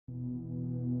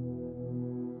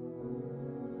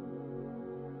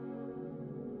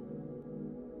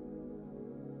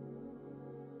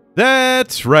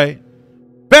That's right.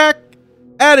 Back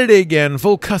at it again.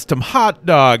 Full custom hot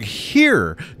dog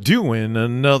here, doing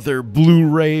another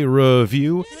Blu-ray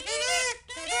review.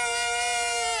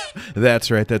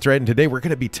 That's right. And today we're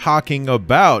going to be talking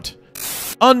about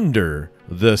Under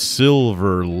the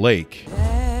Silver Lake.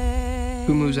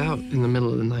 Who moves out in the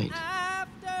middle of the night?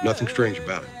 Nothing strange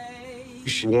about it.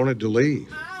 She wanted to leave.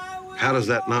 How does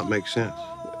that not make sense?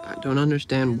 I don't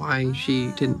understand why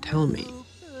she didn't tell me.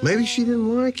 Maybe she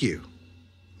didn't like you.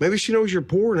 Maybe she knows you're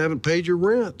poor and haven't paid your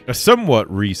rent. A somewhat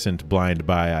recent blind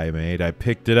buy I made. I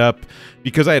picked it up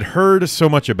because I had heard so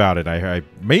much about it. I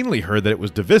mainly heard that it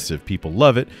was divisive. People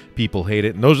love it, people hate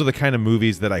it, and those are the kind of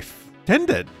movies that I tend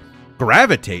to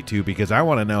gravitate to because I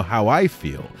want to know how I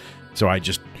feel. So I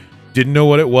just didn't know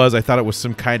what it was. I thought it was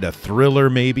some kind of thriller,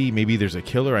 maybe. Maybe there's a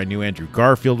killer. I knew Andrew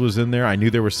Garfield was in there. I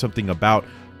knew there was something about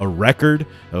a record.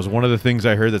 That was one of the things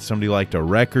I heard, that somebody liked a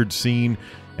record scene.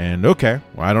 And okay,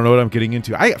 well, I don't know what I'm getting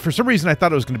into. For some reason, I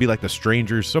thought it was going to be like The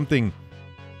Strangers, something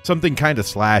kind of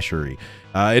slashery.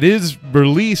 It is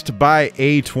released by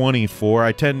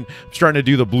A24. I'm starting to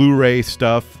do the Blu-ray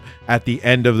stuff at the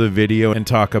end of the video and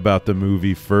talk about the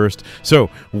movie first. So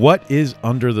what is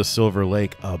Under the Silver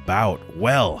Lake about?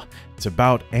 Well, it's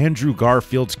about Andrew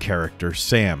Garfield's character,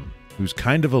 Sam, who's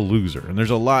kind of a loser. And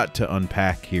there's a lot to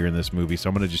unpack here in this movie, so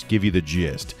I'm going to just give you the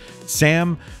gist.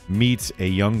 Sam meets a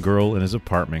young girl in his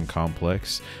apartment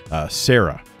complex,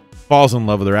 Sarah. Falls in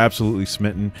love with her, absolutely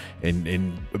smitten,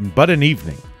 in but an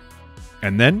evening.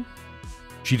 And then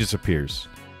she disappears.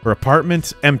 Her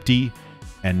apartment's empty.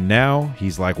 And now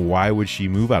he's like, why would she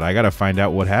move out? I got to find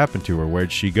out what happened to her.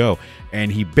 Where'd she go?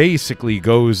 And he basically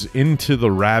goes into the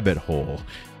rabbit hole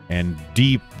and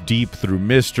deep through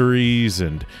mysteries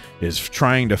and is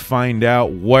trying to find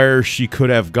out where she could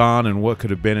have gone and what could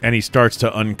have been. And he starts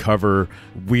to uncover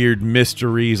weird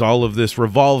mysteries, all of this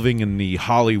revolving in the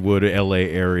Hollywood, LA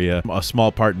area, a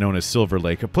small part known as Silver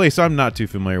Lake, a place I'm not too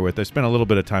familiar with. I spent a little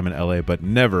bit of time in LA, but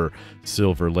never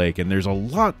Silver Lake. And there's a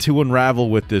lot to unravel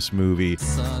with this movie.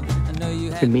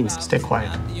 It means stay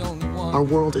quiet. Our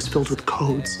world is filled with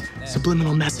codes,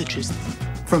 subliminal messages,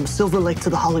 from Silver Lake to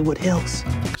the Hollywood Hills.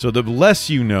 So the less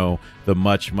you know, the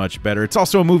much better. It's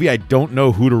also a movie I don't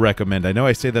know who to recommend. I know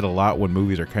I say that a lot when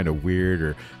movies are kind of weird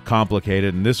or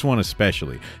complicated, and this one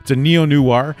especially. It's a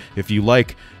neo-noir. If you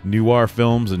like noir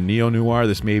films and neo-noir,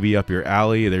 this may be up your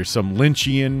alley. There's some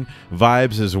Lynchian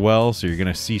vibes as well, so you're going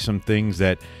to see some things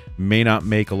that may not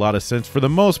make a lot of sense. For the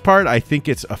most part, I think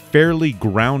it's a fairly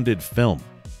grounded film.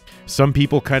 Some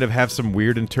people kind of have some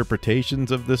weird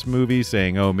interpretations of this movie,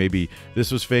 saying, oh, maybe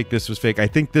this was fake, this was fake. I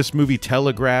think this movie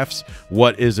telegraphs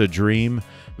what is a dream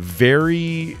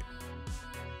very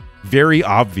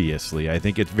obviously. I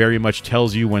think it very much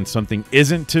tells you when something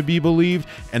isn't to be believed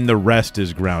and the rest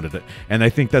is grounded. And I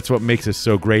think that's what makes it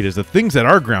so great, is the things that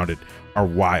are grounded are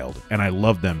wild, and I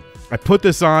love them. I put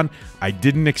this on. I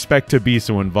didn't expect to be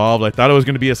so involved. I thought it was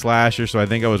going to be a slasher, so I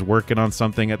think I was working on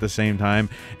something at the same time,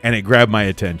 and it grabbed my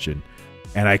attention.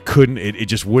 And I couldn't, it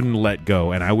just wouldn't let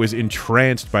go. And I was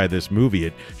entranced by this movie.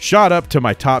 It shot up to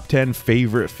my top 10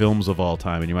 favorite films of all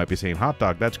time. And you might be saying, hot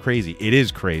dog, that's crazy. It is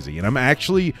crazy. And I'm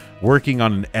actually working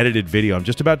on an edited video. I'm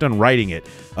just about done writing it,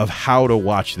 of how to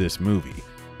watch this movie.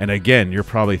 And again, you're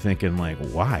probably thinking, like,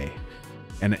 why?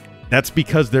 And that's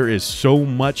because there is so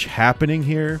much happening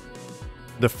here.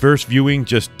 The first viewing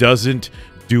just doesn't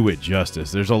do it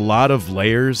justice. There's a lot of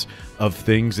layers of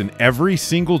things, and every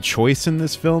single choice in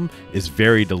this film is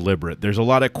very deliberate. There's a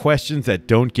lot of questions that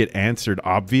don't get answered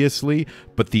obviously,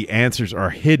 but the answers are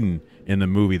hidden in the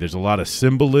movie. There's a lot of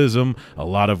symbolism, a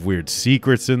lot of weird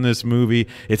secrets in this movie.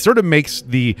 It sort of makes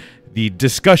the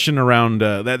discussion around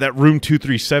that Room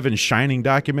 237 Shining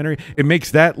documentary, it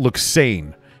makes that look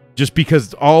sane. Just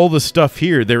because all the stuff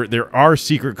here, there are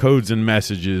secret codes and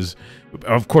messages.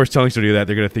 Of course, telling somebody that,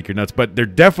 they're going to think you're nuts, but there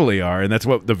definitely are, and that's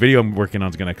what the video I'm working on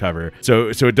is going to cover. So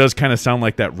it does kind of sound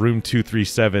like that Room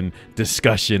 237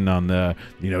 discussion on the,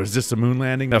 is this a moon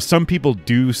landing? Now, some people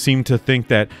do seem to think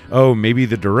that, oh, maybe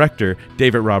the director,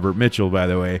 David Robert Mitchell, by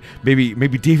the way, maybe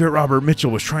David Robert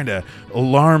Mitchell was trying to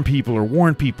alarm people or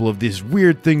warn people of these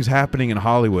weird things happening in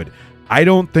Hollywood. I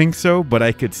don't think so, but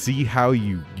I could see how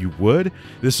you would.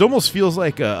 This almost feels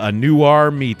like a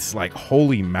noir meets like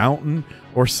Holy Mountain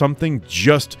or something,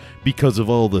 just because of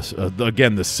all this,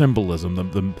 again, the symbolism,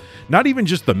 the not even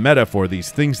just the metaphor,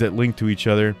 these things that link to each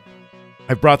other.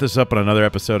 I've brought this up on another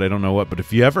episode, I don't know what, but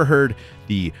if you ever heard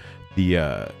the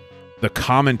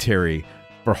commentary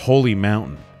for Holy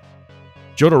Mountain,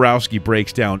 Jodorowsky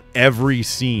breaks down every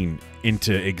scene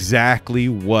into exactly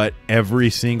what every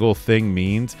single thing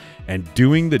means, and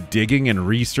doing the digging and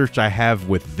research I have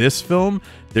with this film,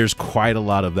 there's quite a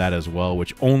lot of that as well,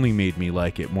 which only made me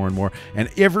like it more and more. And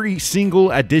every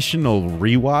single additional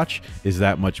rewatch is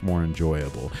that much more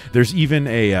enjoyable. There's even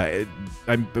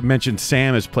I mentioned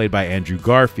Sam is played by Andrew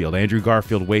Garfield. Andrew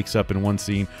Garfield wakes up in one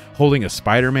scene holding a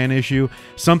Spider-Man issue.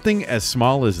 Something as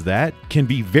small as that can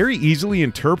be very easily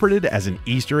interpreted as an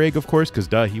Easter egg, of course, because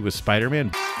duh, he was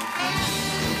Spider-Man.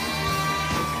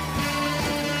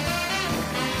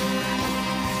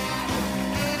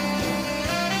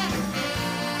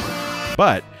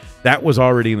 But that was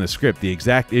already in the script, the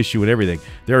exact issue and everything.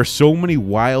 There are so many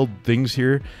wild things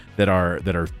here that are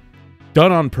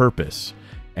done on purpose,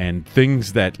 and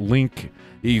things that link.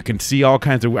 You can see all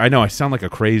kinds of. I know I sound like a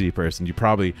crazy person. You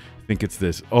probably think it's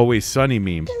this Always Sunny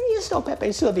meme. There is no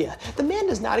Pepe Sylvia. The man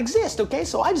does not exist, okay?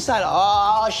 So I decided,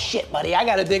 oh, shit, buddy, I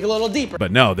gotta dig a little deeper.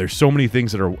 But no, there's so many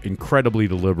things that are incredibly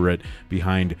deliberate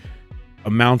behind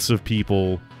amounts of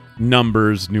people,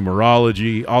 numbers,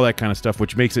 numerology, all that kind of stuff,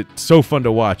 which makes it so fun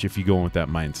to watch if you go in with that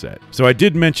mindset. So I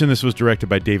did mention this was directed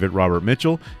by David Robert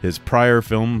Mitchell. His prior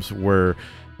films were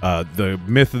The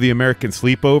Myth of the American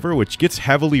Sleepover, which gets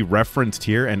heavily referenced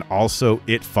here, and also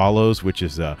It Follows, which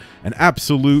is an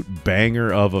absolute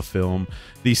banger of a film.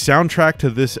 The soundtrack to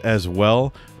this as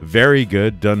well, very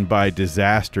good, done by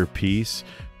Disaster Piece,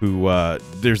 who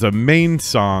there's a main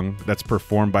song that's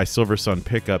performed by Silver Sun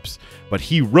Pickups, but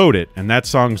he wrote it, and that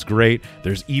song's great.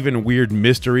 There's even weird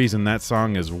mysteries in that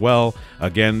song as well.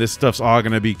 Again, this stuff's all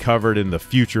going to be covered in the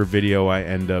future video I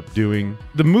end up doing.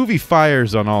 The movie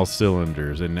fires on all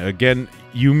cylinders, and again,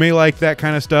 you may like that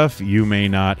kind of stuff, you may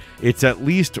not. It's at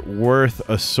least worth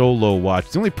a solo watch.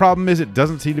 The only problem is it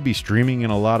doesn't seem to be streaming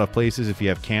in a lot of places. If you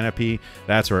have Canopy,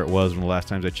 that's where it was when the last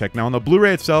times I checked. Now on the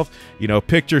Blu-ray itself, you know,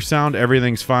 picture, sound,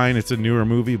 everything's fine. It's a newer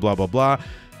movie, blah, blah, blah.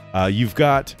 You've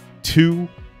got 2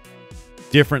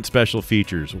 different special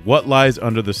features: What Lies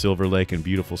Under the Silver Lake and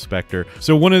Beautiful Spectre.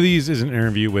 So one of these is an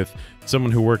interview with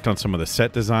someone who worked on some of the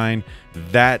set design.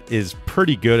 That is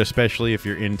pretty good, especially if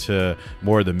you're into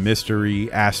more of the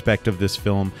mystery aspect of this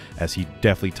film, as he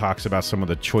definitely talks about some of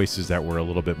the choices that were a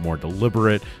little bit more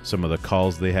deliberate, some of the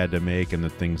calls they had to make and the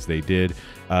things they did.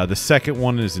 The second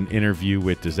one is an interview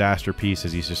with Disaster Piece,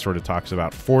 as he just sort of talks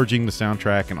about forging the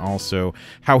soundtrack and also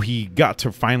how he got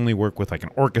to finally work with like an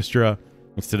orchestra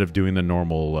instead of doing the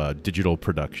normal digital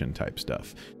production type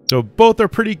stuff. So both are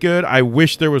pretty good. I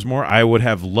wish there was more. I would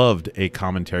have loved a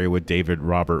commentary with David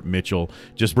Robert Mitchell,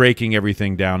 just breaking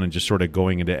everything down and just sort of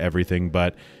going into everything.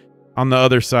 But on the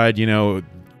other side, you know,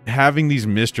 having these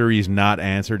mysteries not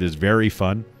answered is very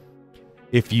fun.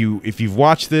 If you've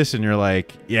watched this and you're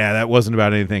like, yeah, that wasn't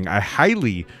about anything, I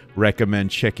highly recommend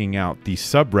checking out the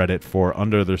subreddit for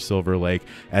Under the Silver Lake,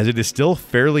 as it is still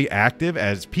fairly active,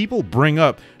 as people bring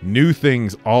up new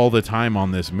things all the time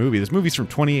on this movie. This movie's from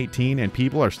 2018 and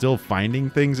people are still finding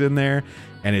things in there,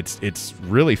 and it's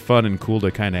really fun and cool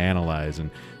to kind of analyze.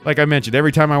 And like I mentioned,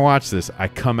 every time I watch this, I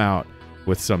come out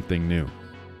with something new.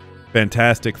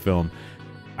 Fantastic film.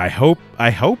 I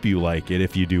hope you like it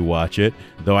if you do watch it,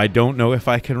 though I don't know if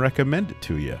I can recommend it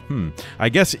to you. I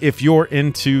guess if you're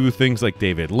into things like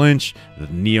David Lynch, the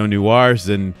neo-noirs,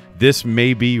 then this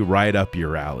may be right up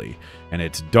your alley. And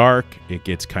it's dark, it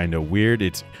gets kind of weird.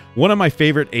 It's one of my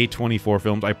favorite A24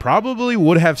 films. I probably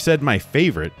would have said my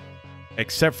favorite,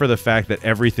 except for the fact that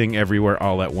Everything Everywhere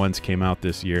All at Once came out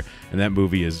this year, and that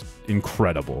movie is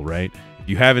incredible, right? If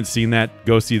you haven't seen that,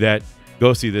 go see that.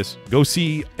 Go see this. Go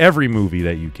see every movie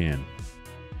that you can.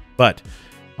 But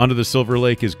Under the Silver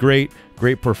Lake is great.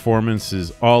 Great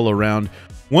performances all around.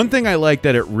 One thing I like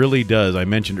that it really does, I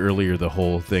mentioned earlier the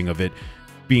whole thing of it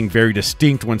being very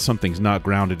distinct when something's not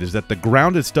grounded, is that the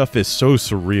grounded stuff is so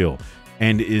surreal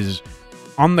and is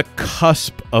on the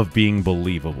cusp of being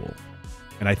believable.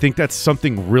 And I think that's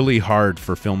something really hard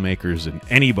for filmmakers and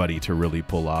anybody to really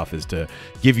pull off, is to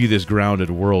give you this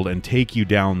grounded world and take you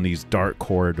down these dark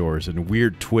corridors and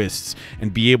weird twists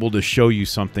and be able to show you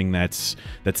something that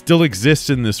still exists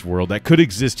in this world, that could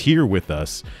exist here with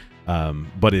us,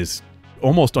 but is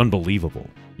almost unbelievable.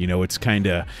 You know, it's kind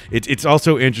of it's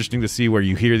also interesting to see where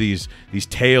you hear these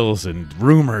tales and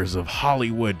rumors of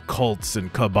Hollywood cults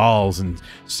and cabals and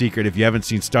secret. If you haven't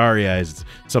seen Starry Eyes, it's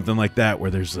something like that,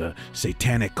 where there's a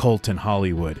satanic cult in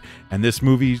Hollywood, and this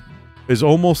movie is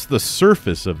almost the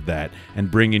surface of that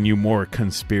and bringing you more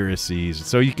conspiracies.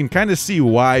 So you can kind of see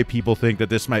why people think that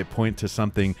this might point to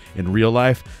something in real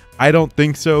life. I don't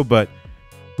think so, but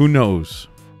who knows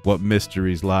what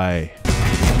mysteries lie.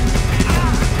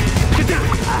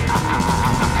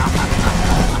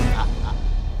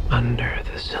 Under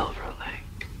the Silver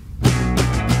Lake.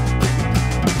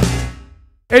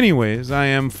 Anyways, I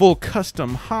am Full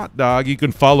Custom Hot Dog. You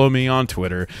can follow me on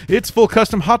Twitter. It's Full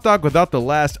Custom Hot Dog without the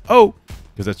last O,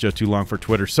 because that's just too long for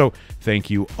Twitter. So thank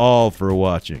you all for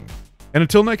watching. And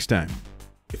until next time.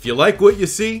 If you like what you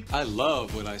see, I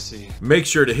love what I see. Make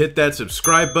sure to hit that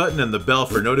subscribe button and the bell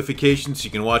for notifications so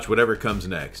you can watch whatever comes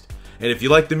next. And if you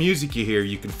like the music you hear,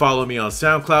 you can follow me on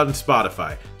SoundCloud and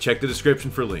Spotify. Check the description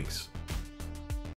for links.